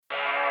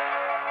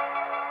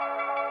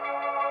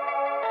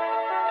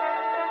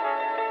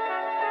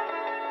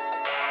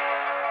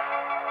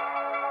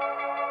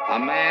A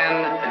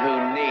man who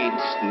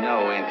needs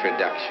no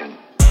introduction.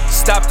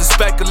 Stop the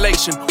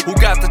speculation, who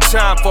got the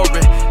time for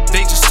it?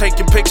 They just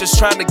taking pictures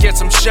trying to get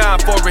some shine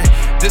for it.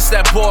 This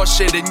that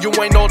bullshit and you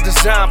ain't all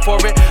designed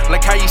for it.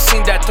 Like how you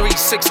seen that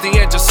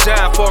 360 and just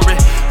signed for it.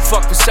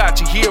 Fuck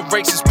Versace, he a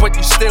racist but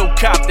you still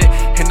copped it.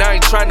 And I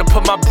ain't trying to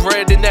put my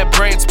bread in that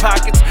brand's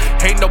pockets.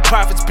 Ain't no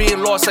profits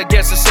being lost, I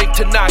guess it's safe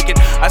to knock it.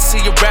 I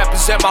see your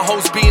rappers and my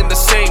hoes be in the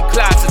same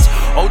closets.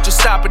 Oh, just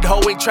stop it,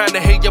 ho, ain't trying to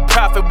hear your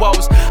profit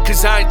woes.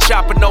 Cause I ain't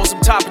chopping those,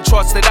 I'm topping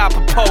charts that I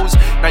propose.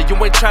 Now you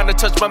ain't trying to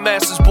touch my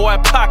masters, boy, I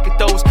pocket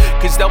those.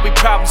 Cause there'll be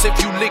problems if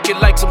you lick it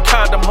like some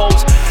condom hoes.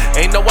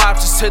 Ain't no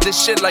options to this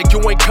shit like you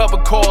ain't cover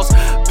calls.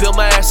 Build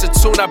my asset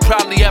soon, I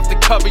probably have to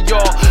cover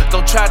y'all.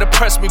 Don't try to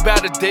press me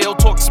about a deal,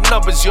 talk some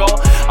numbers, y'all.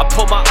 I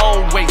pull my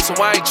own weight, so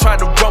I ain't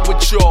trying to run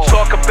with y'all.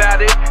 Talk about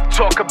it,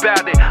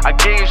 I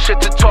give you shit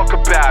to talk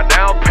about.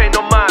 I don't pay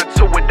no mind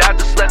to it, I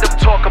just let them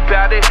talk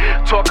about it.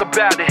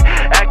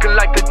 Acting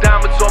like the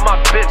diamonds on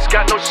my bitch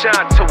got no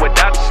shine to it.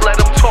 I just let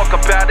them talk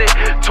about it.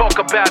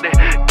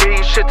 Give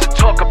you shit to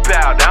talk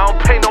about. I don't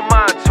pay no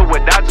mind to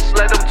it. I just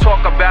let them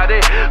talk about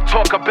it.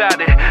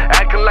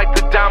 Acting like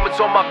the diamonds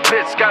on my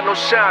bitch got no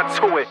shine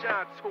to it.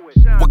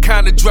 What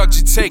kind of drugs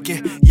you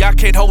taking? Y'all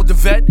can't hold the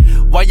vet.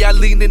 While y'all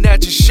leaning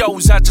at your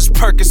shows, I just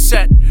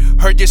Percocet.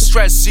 Heard your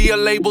stress, see your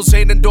labels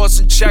ain't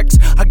endorsing checks.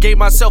 I gave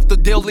myself the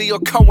deal, Leo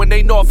Cohen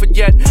ain't offered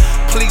yet.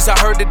 Please, I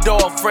heard it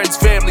all, friends,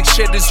 family,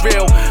 shit is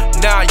real.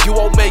 Nah, you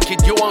won't make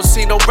it, you won't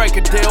see no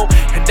record deal.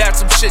 And that's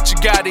some shit you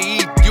gotta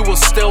eat, you will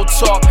still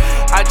talk.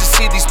 I just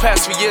see these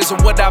past few years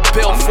and what I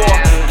built for.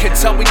 Can't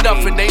tell me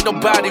nothing, ain't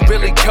nobody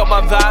really cut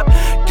my vibe.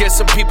 Guess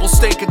some people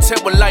stay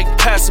content with life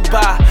passing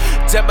by.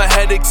 Damn, my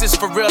head exists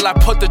for real, I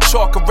put the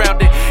chalk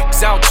around it.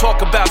 Cause I don't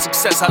talk about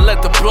success, I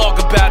let them blog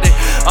about it.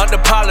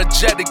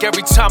 Unapologetic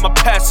every time I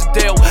pass a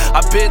deal.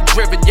 I've been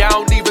driven, y'all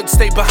don't even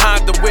stay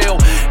behind the wheel.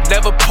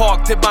 Never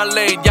parked in my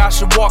lane, y'all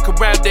should walk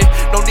around it.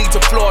 No need to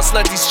floss,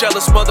 let these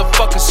jealous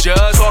motherfuckers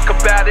just talk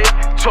about it.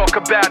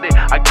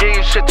 I give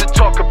you shit to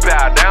talk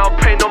about. I don't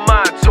pay no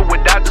mind to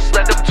it, I just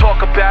let them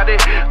talk about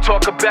it.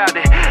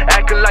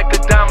 Acting like the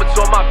diamonds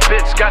on my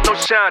bitch got no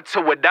shine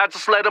to it. I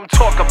just let them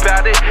talk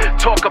about it.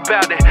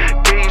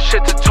 Give you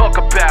shit to talk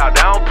about.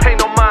 I don't pay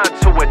no mind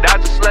to it, I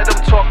just let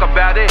them talk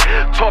about it.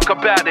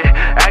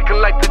 Acting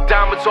like the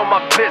diamonds on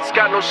my bitch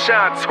got no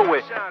shine to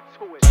it.